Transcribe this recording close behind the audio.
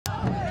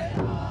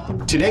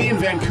Today in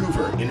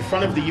Vancouver, in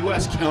front of the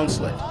U.S.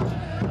 Consulate,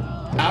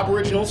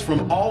 Aboriginals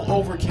from all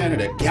over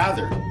Canada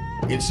gathered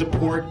in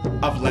support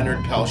of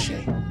Leonard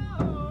Peltier.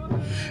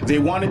 They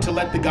wanted to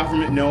let the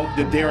government know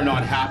that they are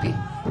not happy.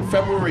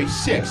 February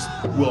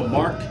 6th will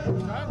mark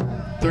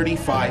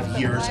 35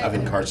 years of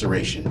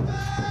incarceration.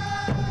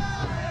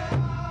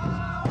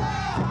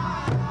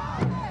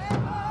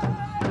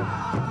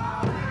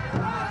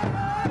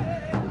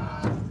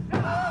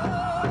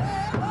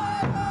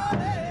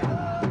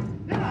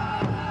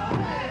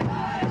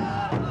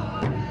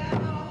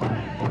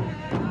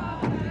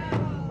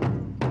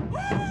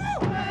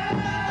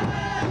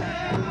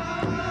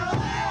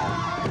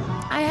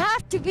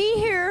 To be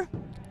here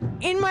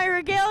in my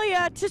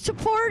regalia to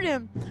support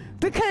him,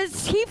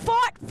 because he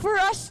fought for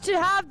us to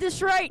have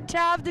this right, to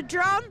have the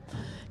drum,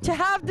 to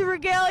have the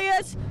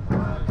regalias.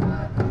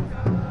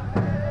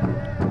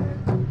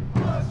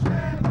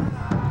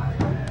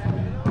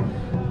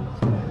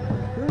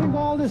 During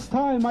all this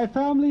time, my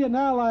family and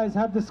allies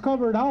have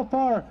discovered how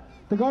far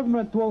the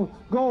government will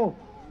go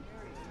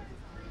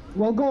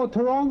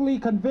to wrongly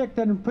convict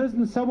and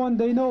imprison someone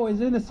they know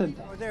is innocent.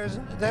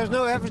 There's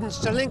no evidence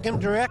to link him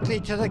directly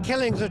to the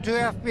killings of 2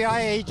 FBI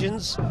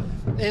agents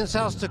in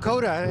South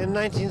Dakota in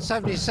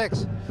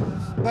 1976.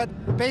 But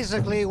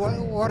basically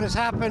what has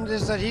happened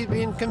is that he's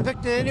been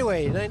convicted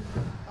anyway.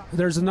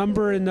 There's a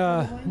number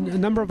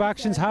of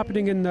actions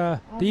happening in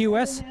the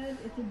U.S.,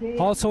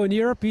 also in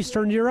Europe,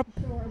 Eastern Europe.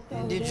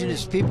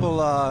 Indigenous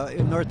people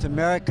in North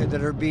America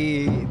that are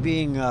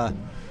being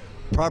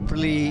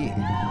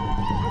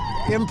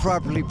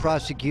improperly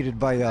prosecuted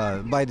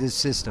by this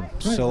system.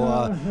 So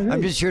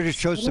I'm just here to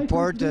show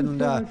support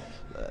and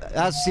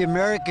ask the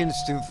Americans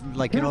to,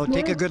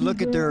 take a good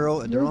look at their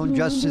own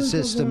justice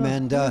system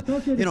and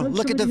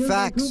look at the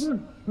facts,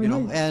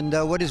 and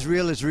what is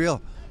real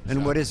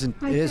and what isn't,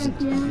 it isn't.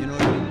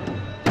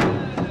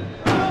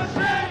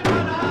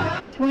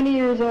 20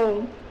 years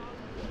old,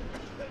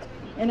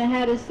 and I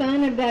had a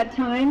son at that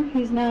time.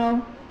 He's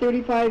now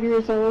 35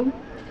 years old.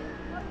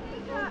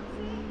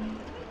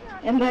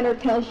 And Leonard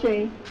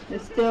Peltier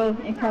is still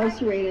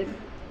incarcerated.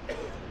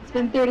 It's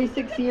been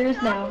 36 years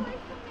now.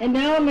 And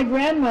now I'm a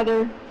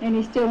grandmother, and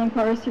he's still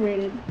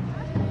incarcerated.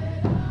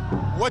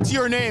 What's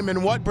your name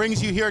and what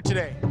brings you here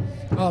today?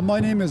 My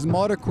name is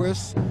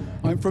Modaquis.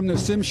 I'm from the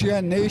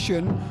Tsimshian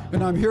Nation,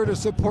 and I'm here to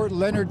support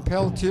Leonard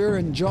Peltier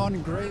and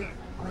John Gray.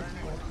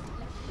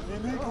 They're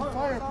making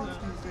fireproof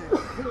these days.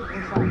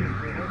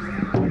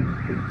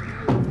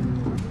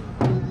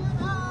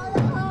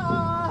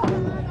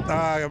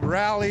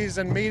 Rallies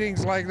and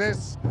meetings like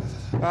this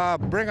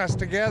bring us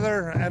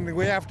together, and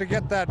we have to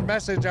get that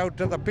message out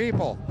to the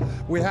people.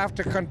 We have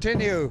to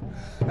continue,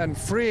 and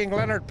freeing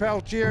Leonard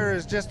Peltier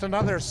is just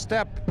another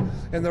step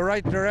in the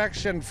right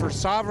direction for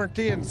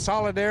sovereignty and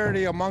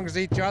solidarity amongst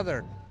each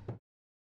other.